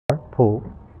4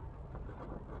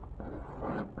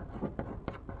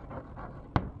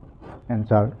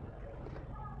 answer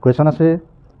question আছে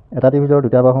এটা ত্ৰিভুজৰ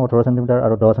দুটা বাহু 18 সেন্টিমিটাৰ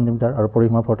আৰু 10 সেন্টিমিটাৰ আৰু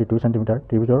পৰিসীমা 42 সেন্টিমিটাৰ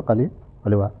ত্ৰিভুজৰ কালি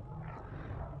উলিওৱা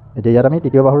এতিয়া ইয়াত আমি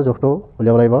তৃতীয় বাহুৰ জোখটো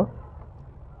উলিয়াব লাগিব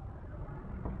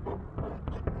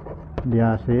দিয়া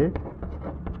আছে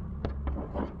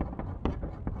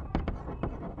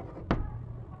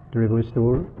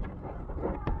ত্ৰিভুজটোৰ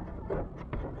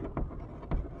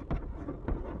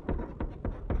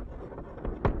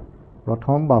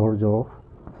প্ৰথম বাহুৰ জোখ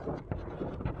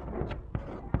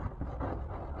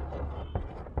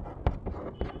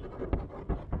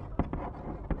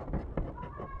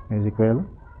is equal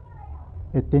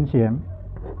 18 cm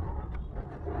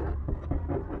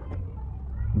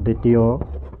দ্বিতীয়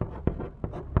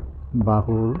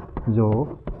বাহুৰ জোখ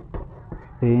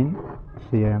 10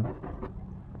 cm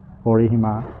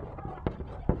পৰিসীমা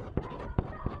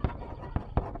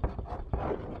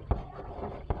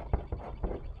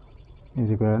is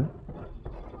equal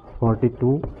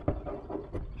 42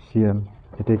 cm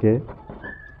এটিকে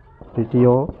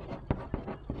তৃতীয়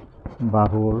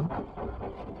বাহুৰ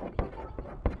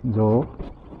জোখ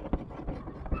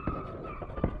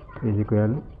is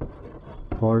equal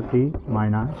 40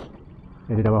 minus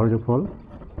এটি বাহুৰ যোগফল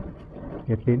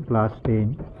 18 plus 10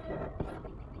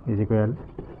 is equal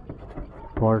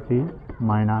 40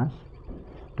 minus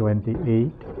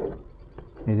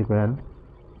 28 is equal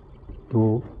to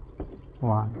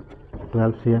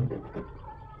 12 cm.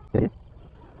 Okay.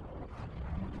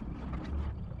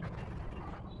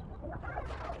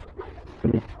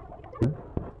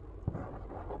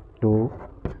 2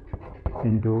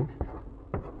 into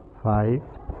 5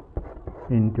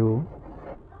 into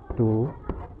 2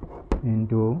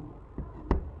 into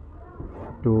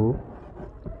 2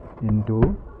 into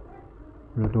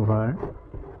root over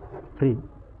 3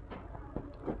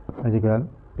 is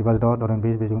equal dot and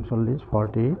base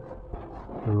 40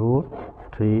 root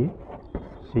 3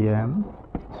 cm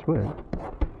square.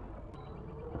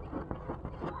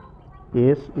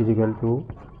 S is equal to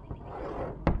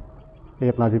a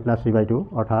plus b plus c by 2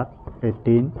 অর্থাৎ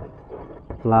 18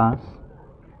 plus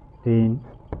 10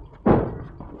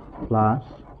 plus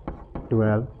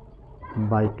 12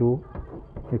 by 2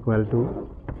 equal to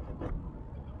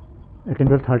 18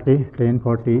 plus 30 10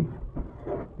 40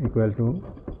 equal to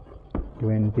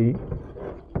 20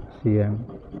 cm.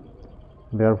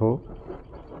 Therefore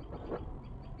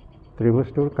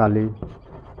ত্ৰিভুজটোৰ Kali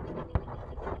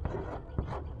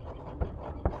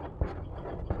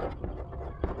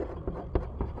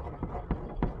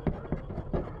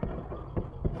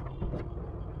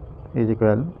is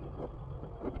equal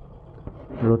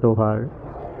root over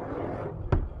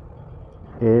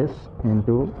s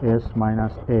into s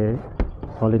minus a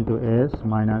whole into s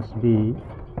minus b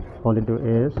whole into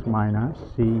s minus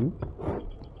c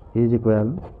is equal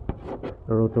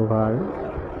root over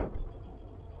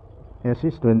s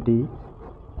is 20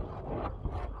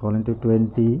 whole into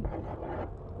 20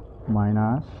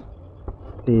 minus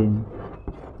 10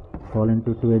 whole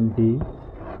into 20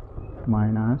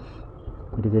 minus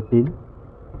it is 18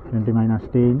 20 minus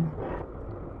 10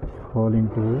 whole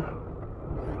into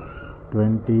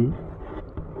 20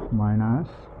 minus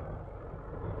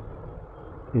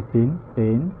 18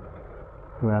 10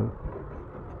 12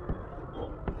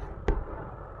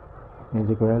 is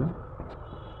equal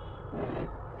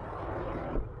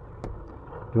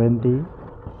 20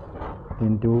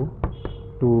 into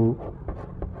 2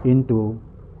 into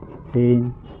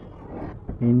 10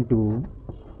 into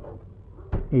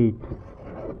 8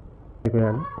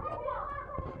 equal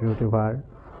root over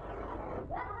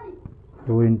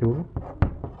 2 into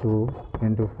 2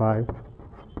 into 5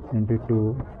 into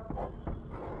 2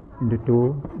 into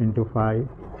 2 into 5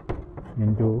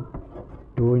 into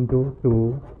 2 into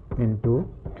 2 into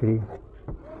 3.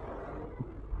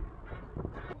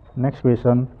 Next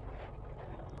question.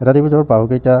 এটা ত্ৰিভুজৰ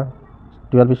বাহুকেইটা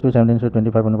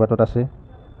 12:17:25 অনুপাতত আছে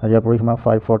আৰু ইয়াৰ পৰিসীমা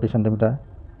 540 centimetre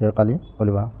ইয়াৰ কালি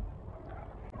উলিওৱা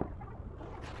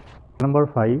Number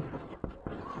 5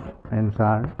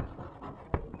 answer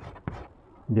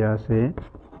দিয়া আছে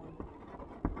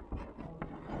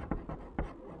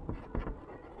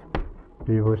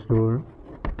ত্ৰিভুজটোৰ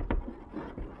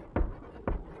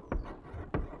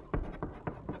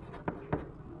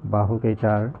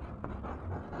বাহুকেইটাৰ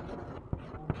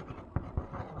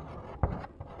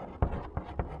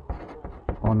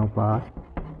অনুপাত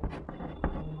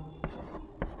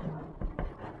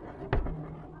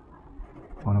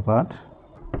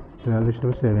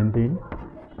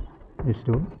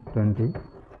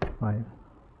 12:17:25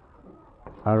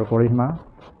 আৰু পৰিসীমা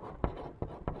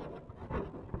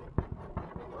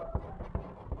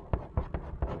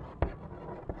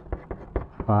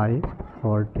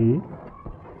 540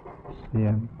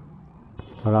 cm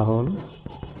ধৰা হ'ল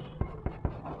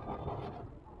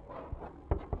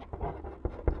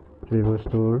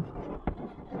ত্ৰিভুজটোৰ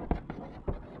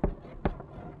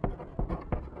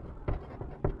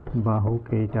বাহু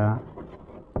কেইটা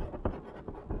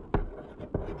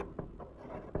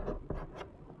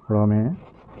ক্ৰমে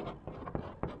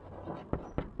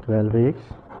 12x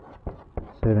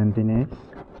 17x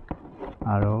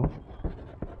আৰু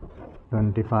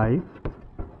 25x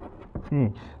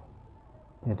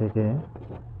এতেকে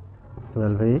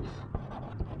 12x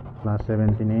plus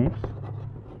 17x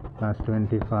plus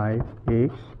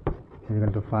 25x is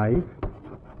equal to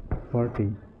 540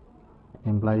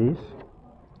 implies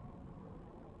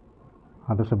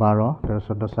हाथ से 12 13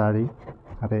 14 4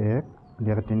 हाथे 1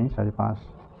 दिया 3 4 5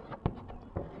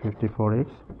 54x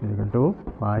is equal to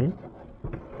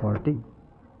 540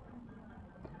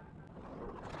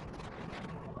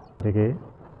 देखिए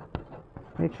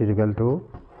x is equal to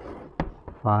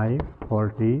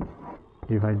 540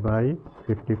 divided by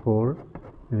 54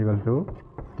 is equal to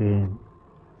 10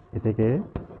 এতেকে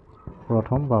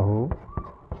প্রথম বাহু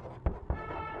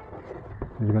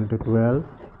is equal to 12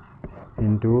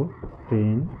 into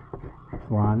 10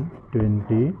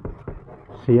 120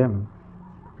 cm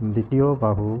দ্বিতীয়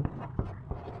বাহু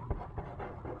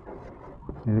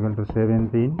is equal to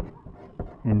 17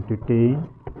 into 10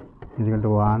 is equal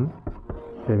to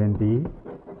 170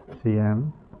 cm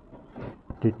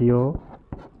তৃতীয়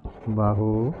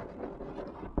বাহু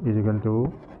is equal to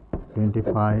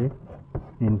 25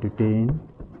 into 10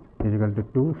 is equal to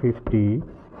 250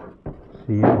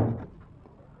 cm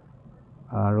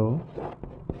আৰু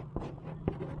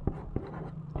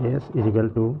s is equal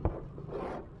to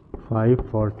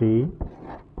 540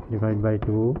 divided by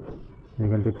 2 is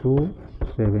equal to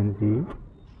 270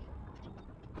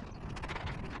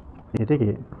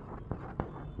 এতেকে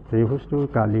ত্ৰিভুজটোৰ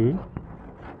কালি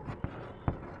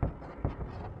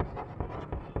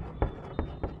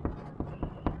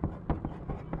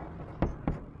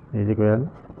is equal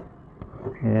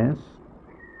s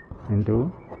into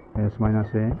s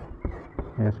minus a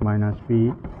s minus b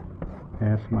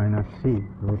s minus c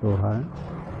root over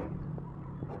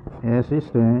s is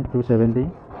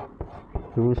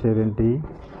 270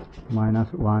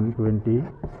 minus 120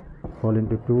 whole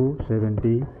into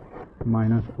 270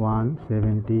 minus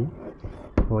 170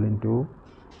 whole into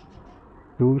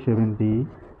 270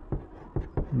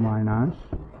 minus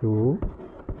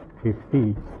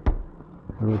 250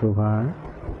 root over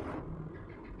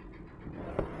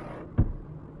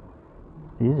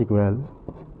is equal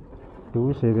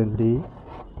 270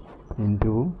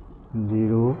 into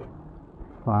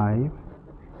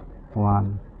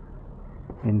 0.51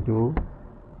 into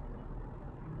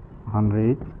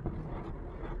 100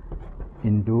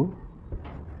 into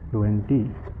 20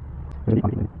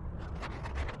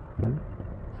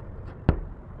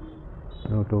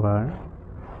 root over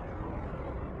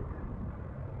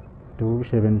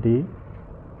 270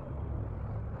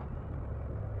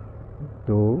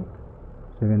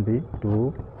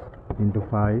 into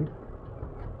 5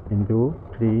 into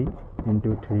 3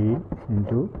 into 3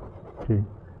 into 3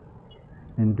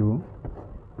 into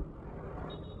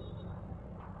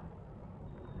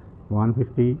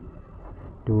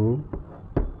 152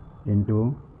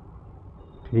 into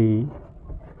 3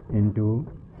 into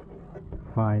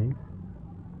 5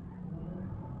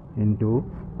 into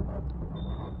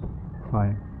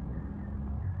 5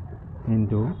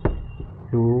 into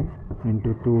 2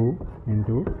 into 2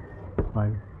 into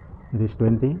 5 it is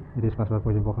 20 it is 5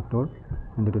 into 2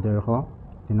 into 2 27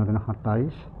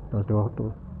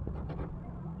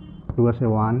 2 আছে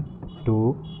 1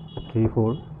 2 3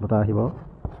 4 দুটা আহিব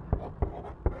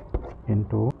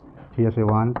into 3 আছে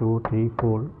 1 2 3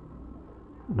 4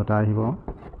 দুটা আহিব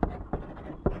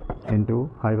into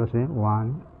 5 আছে 1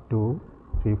 2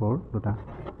 3 4 দুটা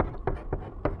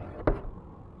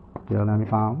তেতিয়াহ'লে আমি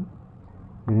পাম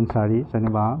 4 4 12 3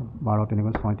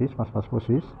 35 5 5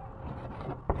 25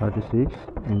 36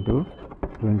 into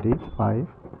 25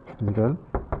 equal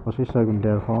 25 6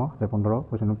 150 15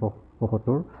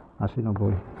 75 80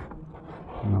 90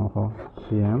 900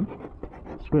 cm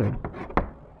square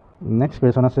next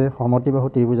question আছে সমদ্বিবাহু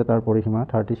ত্ৰিভুজ এটাৰ পৰিসীমা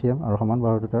 30 cm আৰু সমান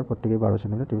বাহু দুটাৰ প্ৰত্যেকে 12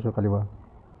 cm ত্ৰিভুজৰ কালি বাহু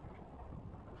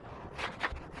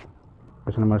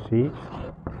question number 6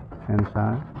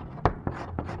 answer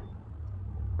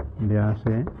দিয়া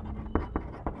আছে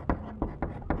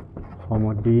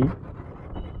সমদ্বিবাহু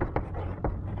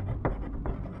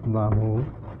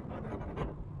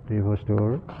ত্ৰিভুজটোৰ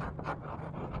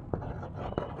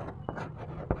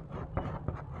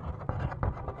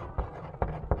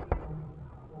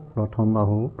প্ৰথম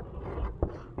বাহু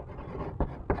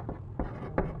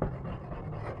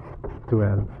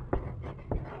 12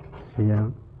 cm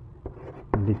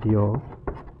দ্বিতীয়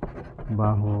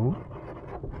বাহু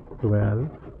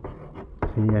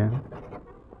 12 cm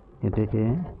এটাকে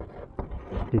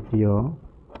তৃতীয়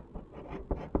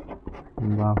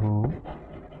বাহু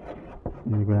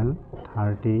equal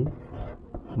 30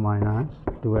 minus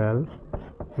 12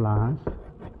 plus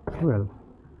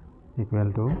 12 equal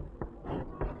to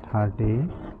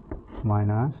 30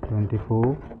 minus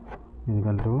 24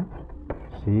 equal to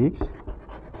 6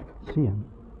 cm.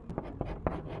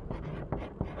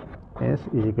 S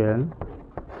is equal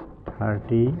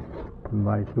 30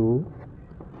 by 2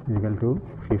 equal to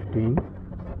 15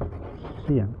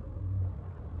 cm.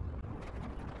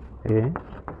 A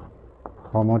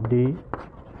সমদ্বি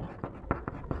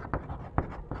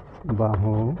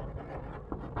বাহু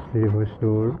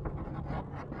ত্ৰিভুজটোৰ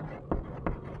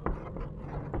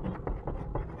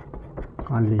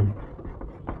কালি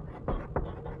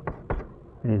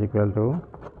is equal to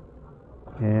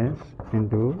S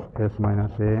into S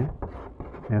minus A,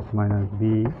 S minus B,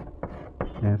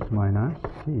 S minus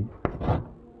C.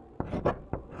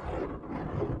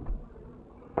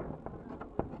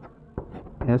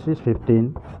 S is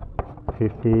 15,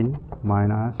 15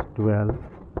 minus 12,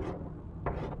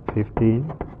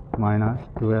 15 minus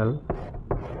 12,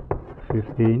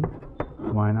 15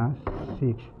 minus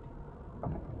 6.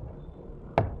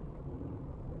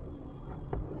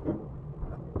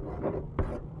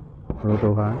 Root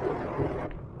over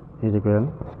is equal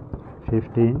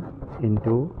 15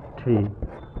 into 3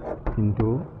 into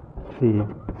 3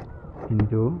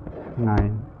 into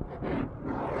 9.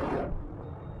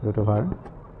 Root over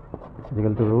is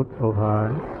equal to root over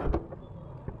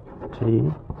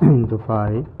 3 into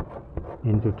 5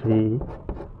 into 3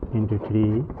 into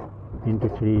 3 into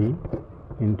 3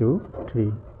 into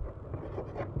 3.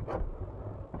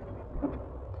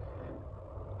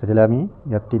 তেতিয়াহ'লে আমি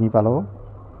ইয়াত 3 পালোঁ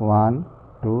 1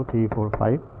 2 3 4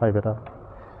 5 5 এটা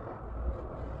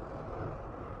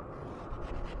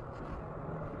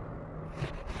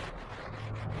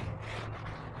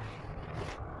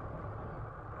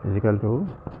is equal to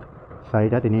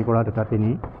 4টা 3 পৰা 2টা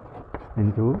 3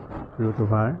 into root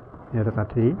over এটা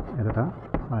 3 এটা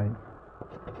 5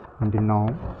 into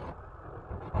 9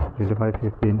 into 5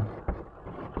 15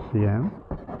 cm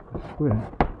square.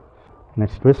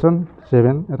 Next question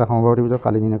 7 এটা সমবাহু ত্ৰিভুজৰ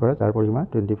কালি নিৰ্ণয় কৰে যাৰ পৰিসীমা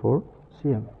 24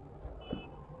 cm.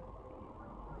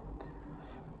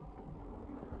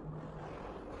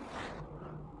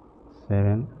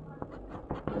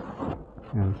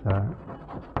 answer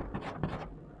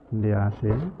দিয়া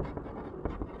আছে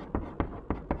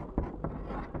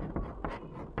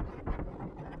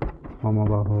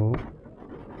সমবাহু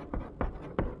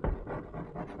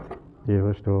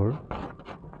ত্ৰিভুজটোৰ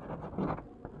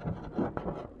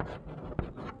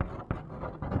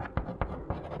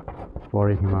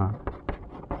পৰিসীমা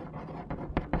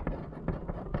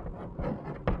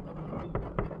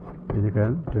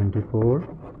equal 24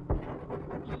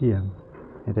 cm.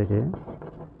 এটাকে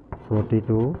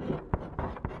 42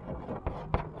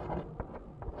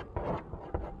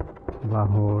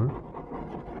 বাহুৰ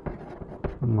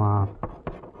মাপ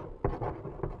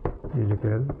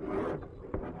equal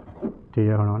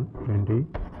 3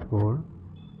 24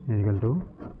 equal to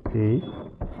 8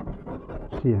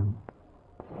 cm.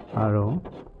 আৰু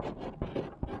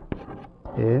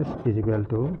S is equal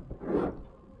to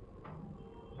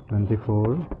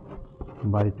 24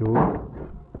 by 2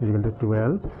 is equal to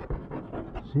 12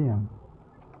 cm.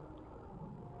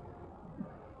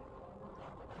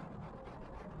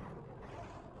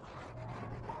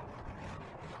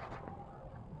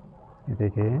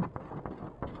 এটাকে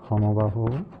সমবাহু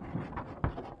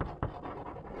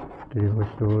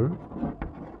ত্ৰিভুজটোৰ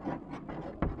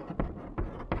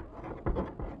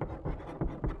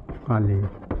কালি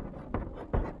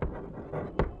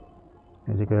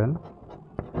is equal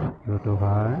root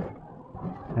over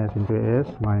S into S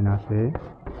minus A,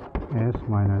 S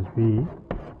minus B,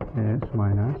 S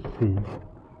minus C.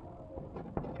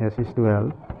 S is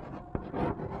 12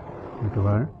 root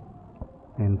over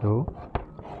into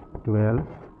 12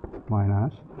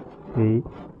 minus 8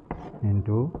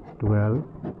 into 12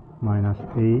 minus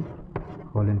 8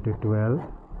 whole into 12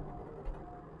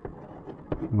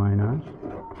 minus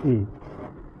 8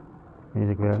 is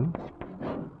equal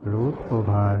root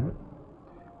over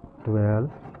 12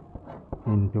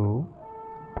 into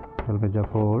 12 is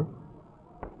 4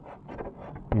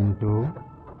 into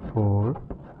 4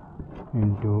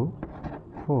 into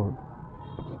 4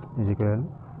 is equal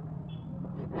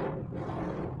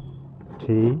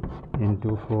 3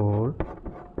 into 4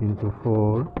 into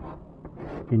 4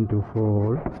 into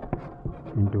 4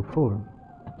 into 4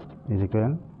 is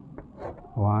equal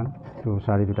 1 2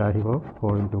 4 দুটা আহিব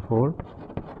 4 into 4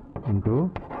 into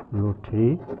root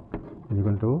 3 is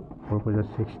equal to 4 4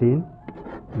 16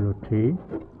 root 3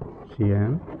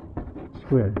 cm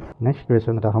square. Next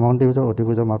question এটা সমান ত্ৰিভুজৰ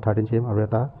অতিভুজৰ মাপ 13 cm আৰু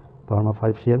এটা বাহুৰ মাপ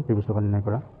 5 cm ত্ৰিভুজটো নিৰ্ণয়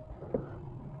কৰা।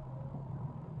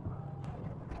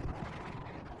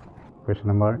 Question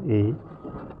number A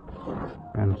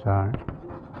answer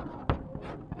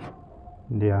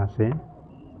দিয়া আছে।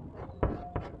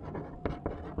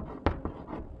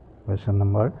 Question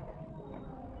number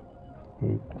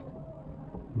 8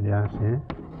 দিয়া আছে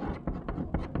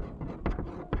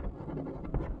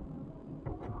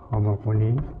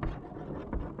সমকোণী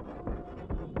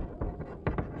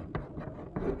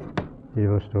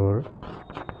ত্ৰিভুজটোৰ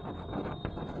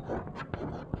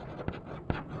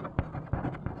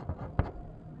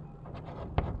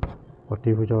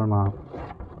অতিভুজৰ মাপ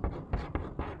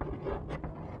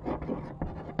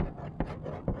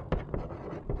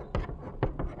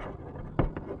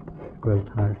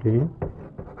 13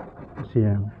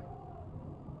 cm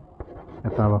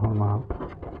এটা বাহুৰ মাপ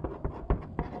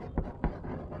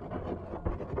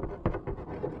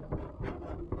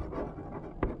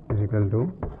is equal to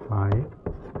 5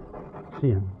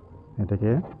 cm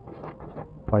এটাকে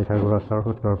পাইথাগোৰাছৰ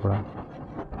সূত্ৰৰ পৰা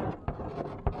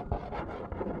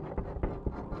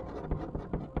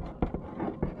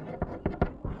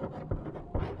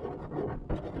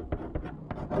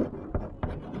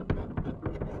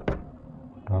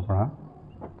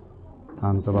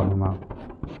আন্তঃবাহুৰ মাপ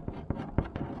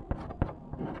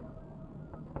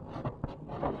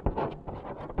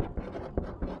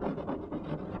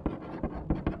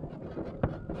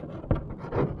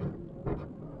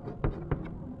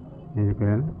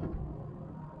equal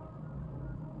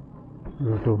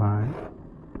root over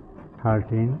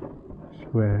 13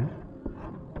 square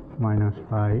minus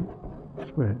 5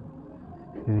 square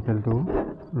is equal to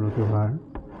root over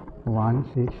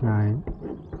 169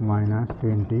 minus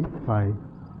 25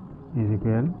 is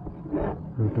equal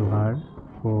root over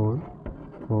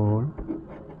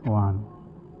 441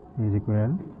 is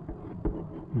equal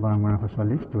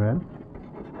 12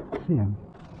 cm.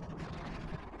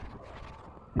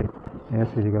 S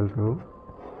is equal to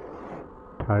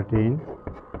 13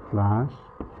 plus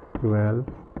 12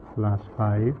 plus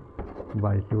 5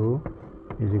 by 2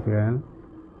 is equal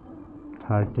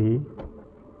 30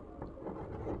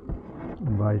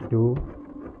 by 2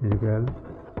 is equal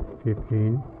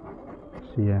 15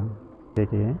 cm.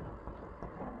 দেখে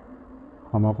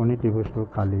সমকোণী ত্ৰিভুজটো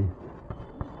কালি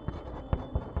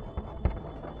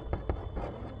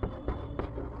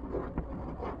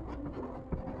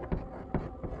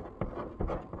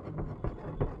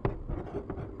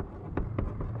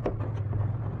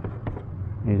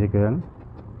is equal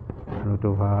root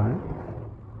over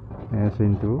s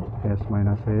into s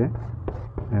minus a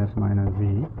s minus b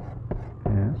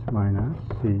s minus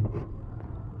c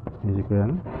is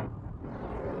equal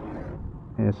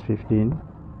s15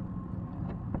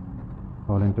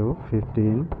 whole into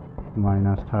 15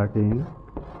 minus 13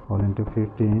 whole into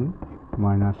 15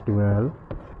 minus 12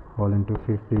 whole into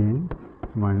 15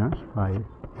 minus 5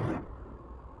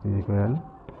 is equal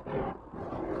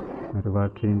root over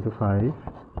 3 into 5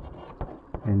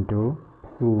 into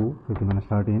 2 15 minus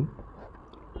 13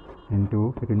 into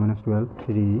 15 minus 12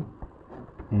 3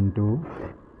 into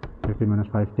 15 minus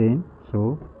 5 10 so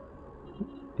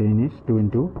 10 is 2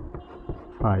 into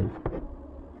 5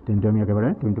 10 to আমি একেবাৰে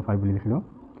 2 into 5 বুলি লিখিলো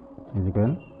is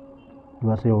equal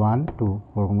 2 আছে 1 2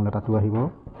 বৰ্গমূল এটা 2 আহিব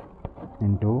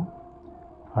into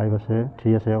 5 আছে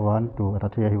 3 আছে 1 2 এটা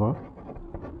 3 আহিব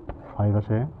 5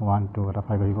 আছে 1 2 এটা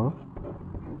 5 আহিব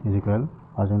is equal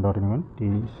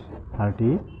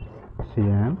 30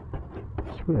 cm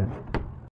square